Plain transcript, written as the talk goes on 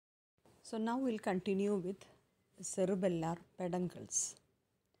So now we'll continue with cerebellar peduncles.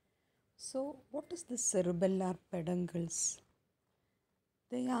 So what is the cerebellar peduncles?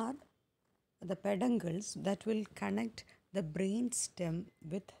 They are the peduncles that will connect the brain stem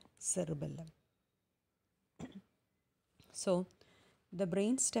with cerebellum. So the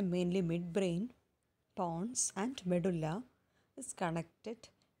brain stem, mainly midbrain, pons and medulla, is connected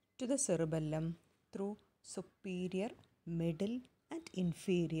to the cerebellum through superior, middle and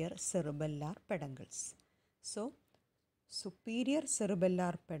inferior cerebellar peduncles. So superior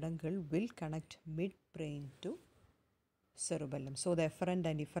cerebellar peduncle will connect midbrain to cerebellum. So the efferent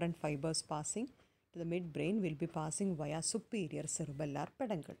and efferent fibers passing to the midbrain will be passing via superior cerebellar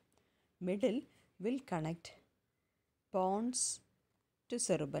peduncle. Middle will connect pons to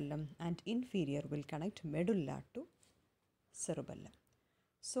cerebellum and inferior will connect medulla to cerebellum.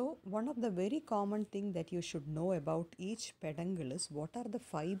 So one of the very common thing that you should know about each peduncle is what are the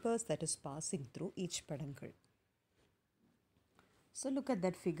fibers that is passing through each peduncle. So look at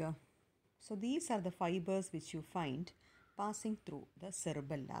that figure. So these are the fibers which you find passing through the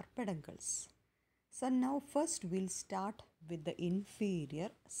cerebellar peduncles. So now first we'll start with the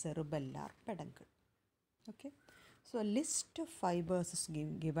inferior cerebellar peduncle. Okay. So a list of fibers is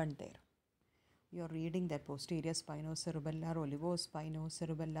given there. You are reading that posterior spinocerebellar,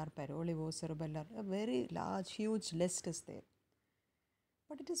 olivospinocerebellar, parolivocerebellar. A very large, huge list is there.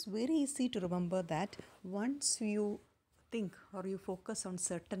 But it is very easy to remember that once you think or you focus on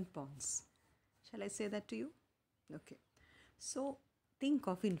certain points. Shall I say that to you? Okay. So think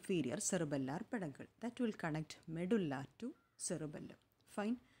of inferior cerebellar peduncle. That will connect medulla to cerebellum.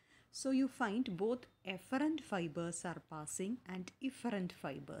 Fine. So you find both efferent fibers are passing and efferent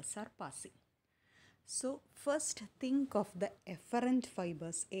fibers are passing. So first think of the efferent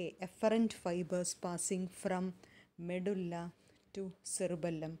fibers. Efferent fibers passing from medulla to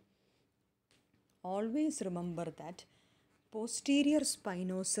cerebellum. Always remember that posterior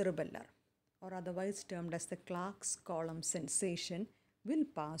spinocerebellar, or otherwise termed as the Clark's column sensation, will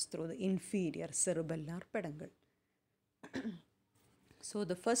pass through the inferior cerebellar peduncle. So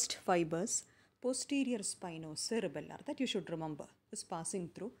the first fibers, posterior spinocerebellar, that you should remember, is passing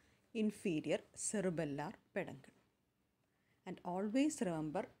through inferior cerebellar peduncle. And always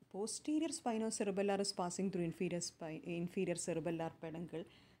remember, posterior spinocerebellar is passing through inferior cerebellar peduncle.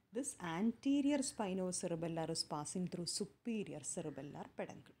 This anterior spinocerebellar is passing through superior cerebellar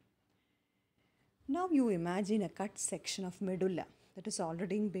peduncle. Now you imagine a cut section of medulla that is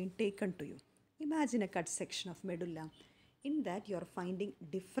already been taken to you. Imagine a cut section of medulla. In that you are finding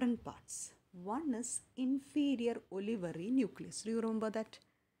different parts. One is inferior olivary nucleus. Do you remember that?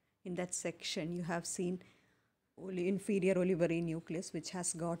 In that section you have seen inferior olivary nucleus which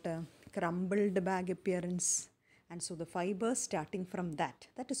has got a crumbled bag appearance. And so the fibers starting from that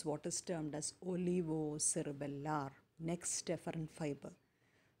is what is termed as olivocerebellar, next efferent fiber.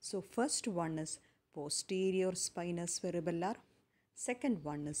 So first one is posterior spinous cerebellar, second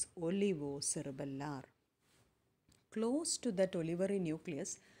one is olivocerebellar. Close to that olivary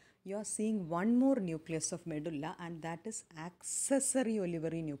nucleus, you are seeing one more nucleus of medulla, and that is accessory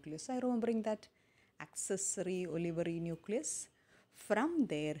olivary nucleus. Are you remembering that? Accessory olivary nucleus. From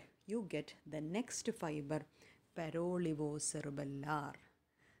there, you get the next fiber, parolivocerebellar.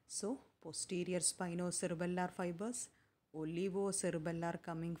 So, posterior spinocerebellar fibers, olivocerebellar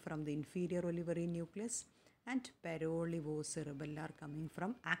coming from the inferior olivary nucleus, and parolivocerebellar coming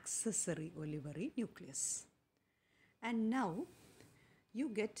from accessory olivary nucleus. And now you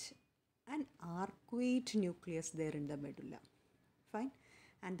get an arcuate nucleus there in the medulla. Fine.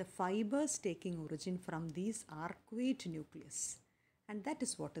 And the fibers taking origin from these arcuate nucleus. And that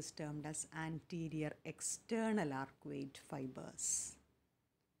is what is termed as anterior external arcuate fibers.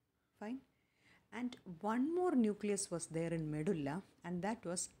 Fine. And one more nucleus was there in medulla, and that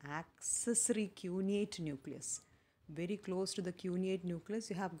was accessory cuneate nucleus. Very close to the cuneate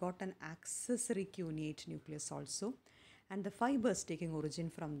nucleus, you have got an accessory cuneate nucleus also. And the fibers taking origin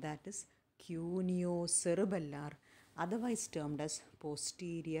from that is cuneocerebellar, otherwise termed as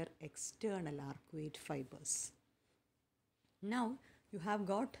posterior external arcuate fibers. Now you have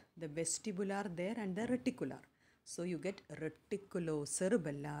got the vestibular there and the reticular. So you get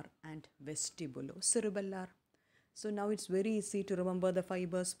reticulocerebellar and vestibulocerebellar. So now it's very easy to remember the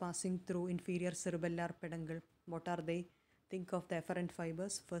fibers passing through inferior cerebellar peduncle. What are they? Think of the efferent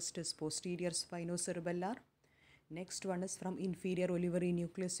fibers. First is posterior spinocerebellar. Next one is from inferior olivary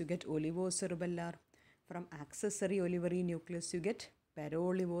nucleus, you get olivocerebellar. From accessory olivary nucleus, you get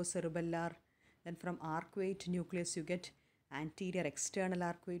parolivocerebellar. Then from arcuate nucleus, you get anterior external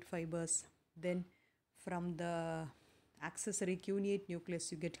arcuate fibers. Then from the accessory cuneate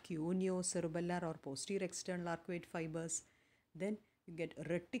nucleus, you get cuneo-cerebellar or posterior external arcuate fibers. Then you get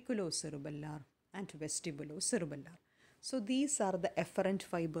reticulocerebellar and vestibulocerebellar. So these are the efferent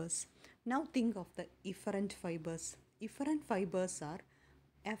fibers. Now think of the efferent fibers. Efferent fibers are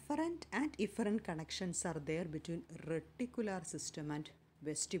efferent and efferent connections are there between reticular system and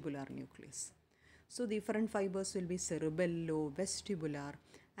vestibular nucleus. So the efferent fibers will be cerebello-vestibular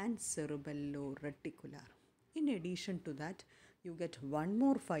and cerebello-reticular. In addition to that, you get one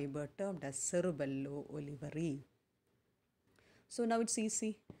more fiber termed as cerebello-olivary. So now it's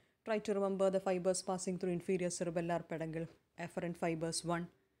easy. Try to remember the fibers passing through inferior cerebellar peduncle. Efferent fibers 1,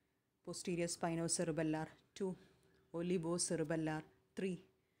 posterior spinocerebellar 2, olivocerebellar 3,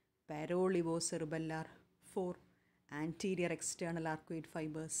 parolivocerebellar 4, anterior external arcuate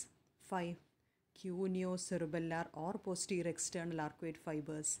fibers 5, cuneo-cerebellar or posterior external arcuate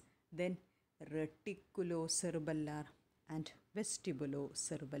fibers, then reticulocerebellar and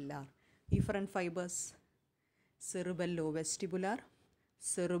vestibulocerebellar. Efferent fibers cerebello-vestibular,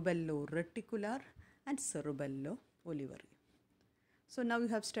 cerebello-reticular and cerebello-olivary. So now you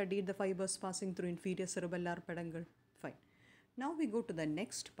have studied the fibers passing through inferior cerebellar peduncle. Fine. Now we go to the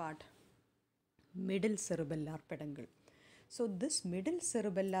next part, middle cerebellar peduncle. So this middle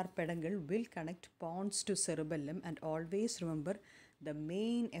cerebellar peduncle will connect pons to cerebellum, and always remember the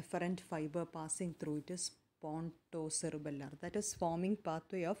main efferent fiber passing through it is pontocerebellar, that is forming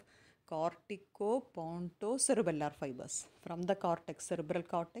pathway of cortico-pontocerebellar fibers from the cortex, cerebral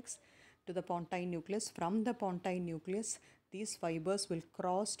cortex to the pontine nucleus. From the pontine nucleus, these fibers will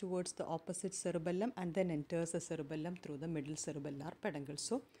cross towards the opposite cerebellum and then enters the cerebellum through the middle cerebellar peduncle.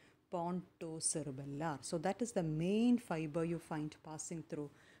 So pontocerebellar. So that is the main fiber you find passing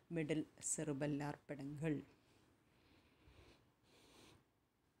through middle cerebellar peduncle.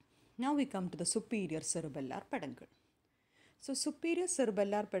 Now we come to the superior cerebellar peduncle. So superior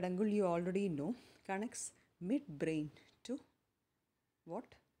cerebellar peduncle, you already know, connects midbrain to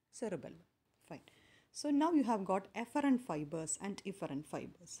what? Cerebellum. Fine. So now you have got efferent fibers and efferent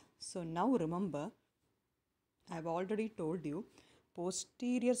fibers. So now remember, I have already told you,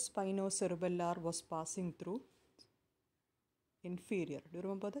 posterior spinocerebellar was passing through inferior. Do you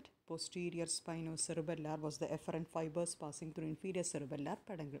remember that? Posterior spinocerebellar was the efferent fibers passing through inferior cerebellar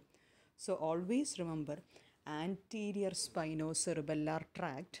peduncle. So always remember, anterior spinocerebellar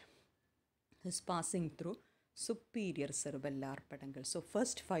tract is passing through superior cerebellar peduncle. So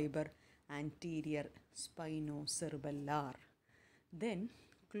first fiber, anterior spinocerebellar. Then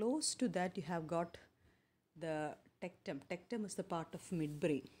close to that you have got the tectum. Tectum is the part of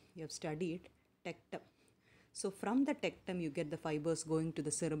midbrain. You have studied tectum. So from the tectum you get the fibers going to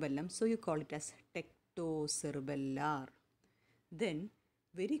the cerebellum. So you call it as tectocerebellar. Then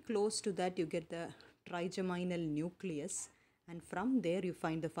very close to that you get the trigeminal nucleus, and from there you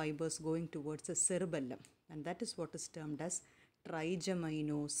find the fibers going towards the cerebellum, and that is what is termed as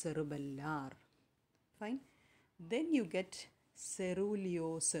trigeminocerebellar. Fine. Then you get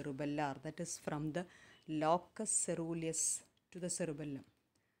ceruleocerebellar, that is from the locus ceruleus to the cerebellum,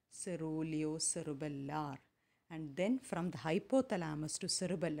 ceruleocerebellar, and then from the hypothalamus to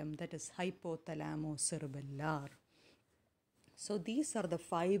cerebellum, that is hypothalamocerebellar. So these are the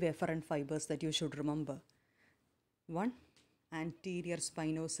 5 efferent fibers that you should remember. 1, anterior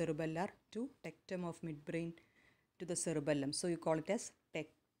spinocerebellar. 2, tectum of midbrain to the cerebellum. So you call it as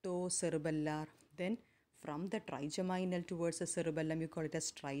tectocerebellar. Then from the trigeminal towards the cerebellum, you call it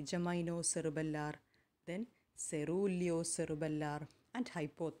as trigeminocerebellar. Then ceruleocerebellar and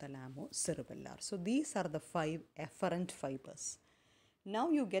hypothalamocerebellar. So these are the 5 efferent fibers.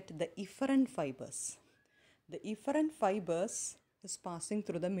 Now you get the efferent fibers. The efferent fibers is passing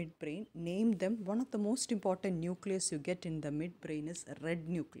through the midbrain. Name them. One of the most important nucleus you get in the midbrain is red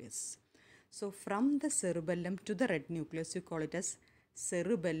nucleus. So from the cerebellum to the red nucleus, you call it as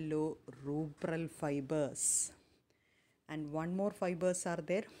cerebello-rubral fibers. And one more fibers are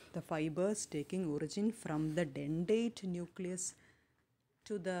there. The fibers taking origin from the dentate nucleus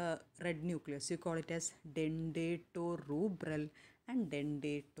to the red nucleus. You call it as dentatorubral and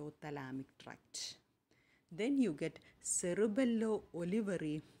dentatothalamic tract. Then you get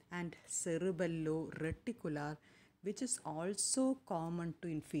cerebello-olivary and cerebello-reticular, which is also common to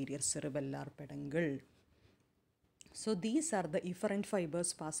inferior cerebellar peduncle. So these are the efferent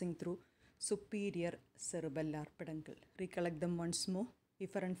fibers passing through superior cerebellar peduncle. Recollect them once more.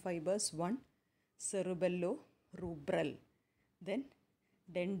 Efferent fibers: 1, cerebello-rubral, then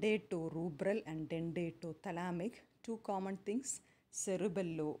dentatorubral and dentatothalamic. 2 common things: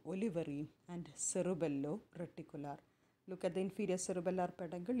 cerebello-olivary and cerebello-reticular. Look at the inferior cerebellar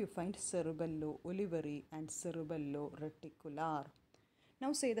peduncle. You find cerebello-olivary and cerebello-reticular.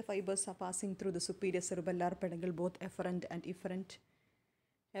 Now say the fibers are passing through the superior cerebellar peduncle, both efferent and efferent.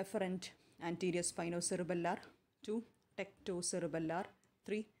 Efferent anterior spinocerebellar. 2. Tectocerebellar.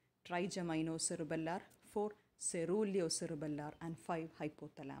 3. Trigeminocerebellar. 4. Ceruleocerebellar. And 5.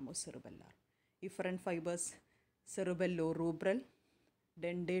 Hypothalamocerebellar. Efferent fibers cerebello-rubral,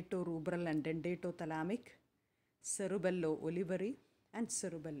 dentatorubral and dentatothalamic, cerebello-olivary and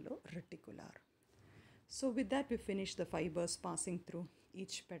cerebello-reticular. So with that we finish the fibers passing through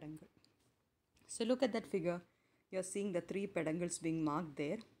each peduncle. So look at that figure. You are seeing the 3 peduncles being marked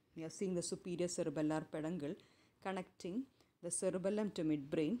there. You are seeing the superior cerebellar peduncle connecting the cerebellum to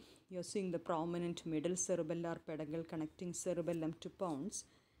midbrain. You are seeing the prominent middle cerebellar peduncle connecting cerebellum to pons.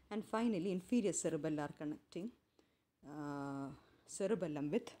 And finally inferior cerebellar connecting cerebellum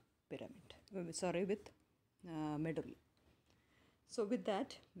with pyramid. With medulla. So with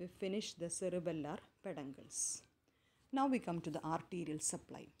that we finish the cerebellar peduncles. Now we come to the arterial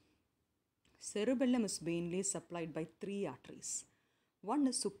supply. Cerebellum is mainly supplied by 3 arteries. One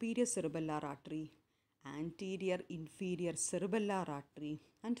is superior cerebellar artery, anterior inferior cerebellar artery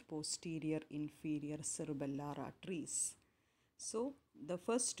and posterior inferior cerebellar arteries. So the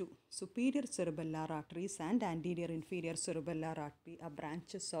first 2, superior cerebellar arteries and anterior inferior cerebellar artery, are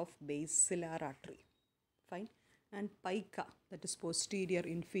branches of basilar artery. Fine. And pica, that is posterior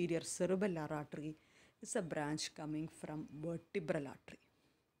inferior cerebellar artery, is a branch coming from vertebral artery.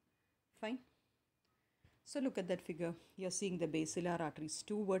 Fine. So look at that figure. You are seeing the basilar arteries.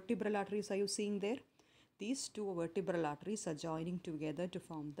 2 vertebral arteries are you seeing there? These 2 vertebral arteries are joining together to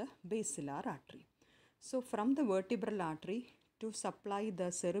form the basilar artery. So from the vertebral artery to supply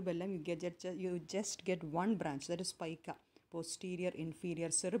the cerebellum, you just get one branch, that is pica, posterior inferior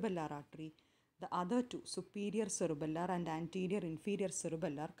cerebellar artery. The other 2, superior cerebellar and anterior inferior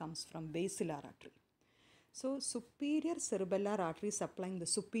cerebellar, comes from basilar artery. So superior cerebellar artery supplying the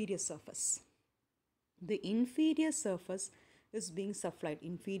superior surface. The inferior surface is being supplied.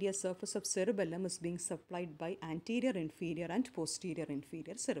 Inferior surface of cerebellum is being supplied by anterior inferior and posterior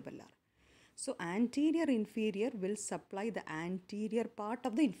inferior cerebellar. So anterior inferior will supply the anterior part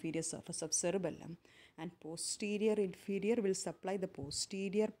of the inferior surface of cerebellum, and posterior inferior will supply the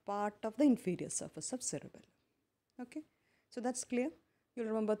posterior part of the inferior surface of cerebellum. Okay, so that's clear. You'll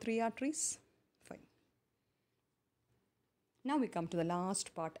remember 3 arteries. Fine. Now we come to the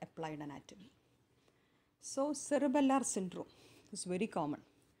last part, applied anatomy. So cerebellar syndrome is very common.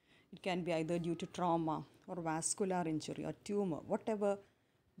 It can be either due to trauma or vascular injury or tumor. Whatever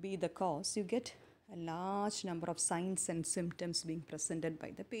be the cause, you get a large number of signs and symptoms being presented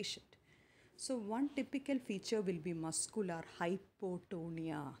by the patient. So one typical feature will be muscular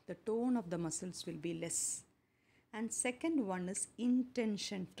hypotonia. The tone of the muscles will be less. And second one is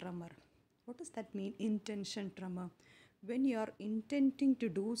intention tremor. What does that mean, intention tremor? When you are intending to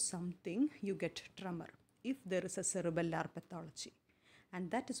do something, you get tremor if there is a cerebellar pathology.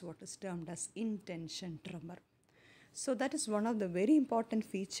 And that is what is termed as intention tremor. So that is one of the very important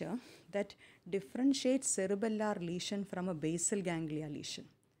feature that differentiates cerebellar lesion from a basal ganglia lesion.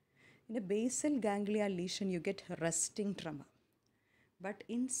 In a basal ganglia lesion, you get resting tremor. But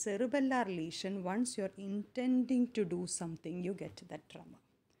in cerebellar lesion, once you are intending to do something, you get that tremor.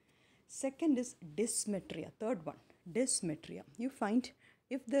 Second is dysmetria. Third one, dysmetria. You find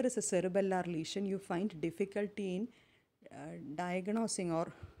if there is a cerebellar lesion, you find difficulty in diagnosing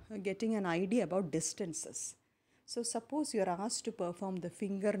or getting an idea about distances. So suppose you are asked to perform the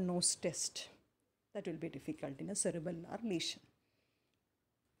finger nose test. That will be difficult in a cerebellar lesion.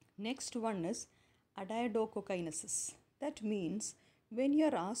 Next one is adiadochokinesis. That means when you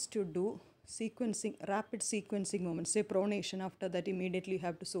are asked to do sequencing, rapid sequencing movements, say pronation, after that immediately you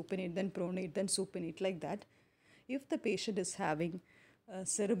have to supinate, then pronate, then supinate, like that. If the patient is having a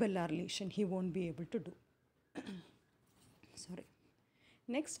cerebellar lesion, he won't be able to do. Sorry.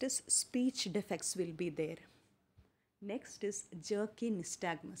 Next is speech defects will be there. Next is jerky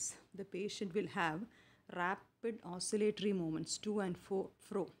nystagmus. The patient will have rapid oscillatory movements, to and fro,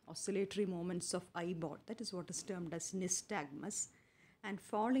 oscillatory movements of eyeball. That is what is termed as nystagmus, and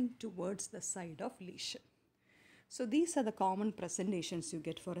falling towards the side of lesion. So these are the common presentations you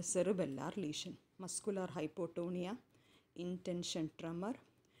get for a cerebellar lesion. Muscular hypotonia, intention tremor,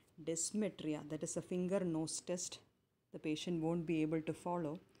 dysmetria, that is a finger nose test, the patient won't be able to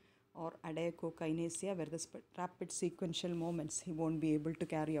follow, or adiadochokinesia, where the rapid sequential movements he won't be able to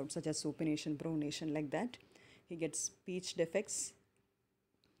carry out, such as supination, pronation, like that. He gets speech defects,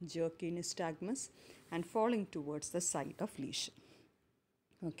 jerky nystagmus, and falling towards the site of lesion.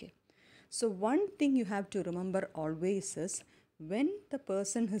 Okay. So one thing you have to remember always is when the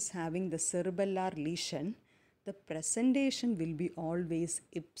person is having the cerebellar lesion, the presentation will be always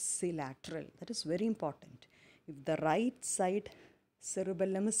ipsilateral. That is very important. If the right side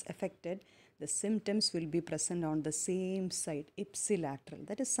cerebellum is affected, the symptoms will be present on the same side, ipsilateral.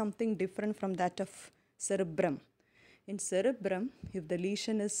 That is something different from that of cerebrum. In cerebrum, if the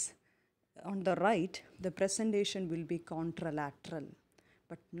lesion is on the right, the presentation will be contralateral.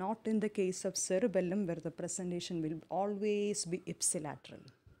 But not in the case of cerebellum, where the presentation will always be ipsilateral.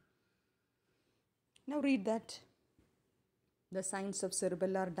 Now read that. The signs of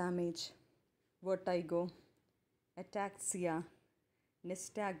cerebellar damage: vertigo, ataxia,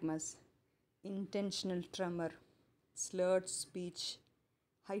 nystagmus, intentional tremor, slurred speech,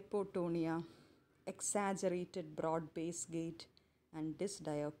 hypotonia, exaggerated broad base gait, and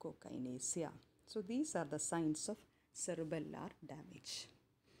dysdiacokinesia. So these are the signs of cerebellar damage.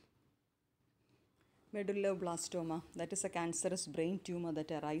 Medulloblastoma, that is a cancerous brain tumor that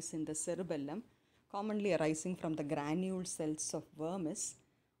arises in the cerebellum, commonly arising from the granule cells of vermis.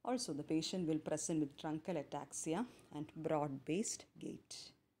 Also, the patient will present with truncal ataxia and broad-based gait.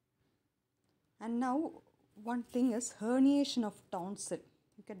 And now, one thing is herniation of tonsil.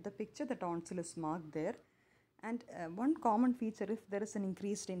 You get the picture, the tonsil is marked there. And one common feature, if there is an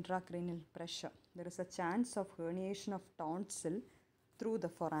increased intracranial pressure, there is a chance of herniation of tonsil through the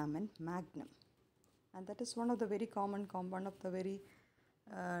foramen magnum. And that is one of the very common, one of the very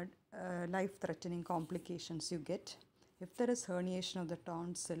life-threatening complications you get. If there is herniation of the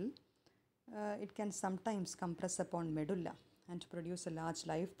tonsil, it can sometimes compress upon medulla and produce a large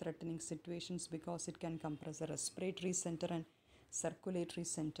life-threatening situations because it can compress the respiratory center and circulatory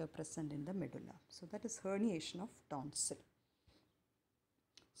center present in the medulla. So that is herniation of tonsil.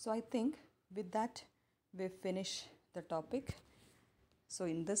 So I think with that we finish the topic. So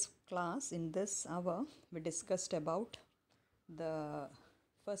in this class, in this hour, we discussed about the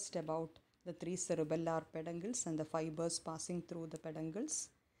three cerebellar peduncles and the fibers passing through the peduncles,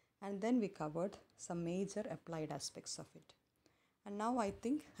 and then we covered some major applied aspects of it. And now I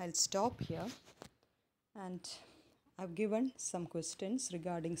think I'll stop here, and I've given some questions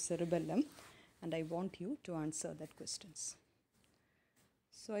regarding cerebellum and I want you to answer that questions.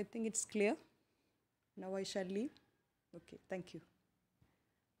 So I think it's clear. Now I shall leave. Okay, thank you.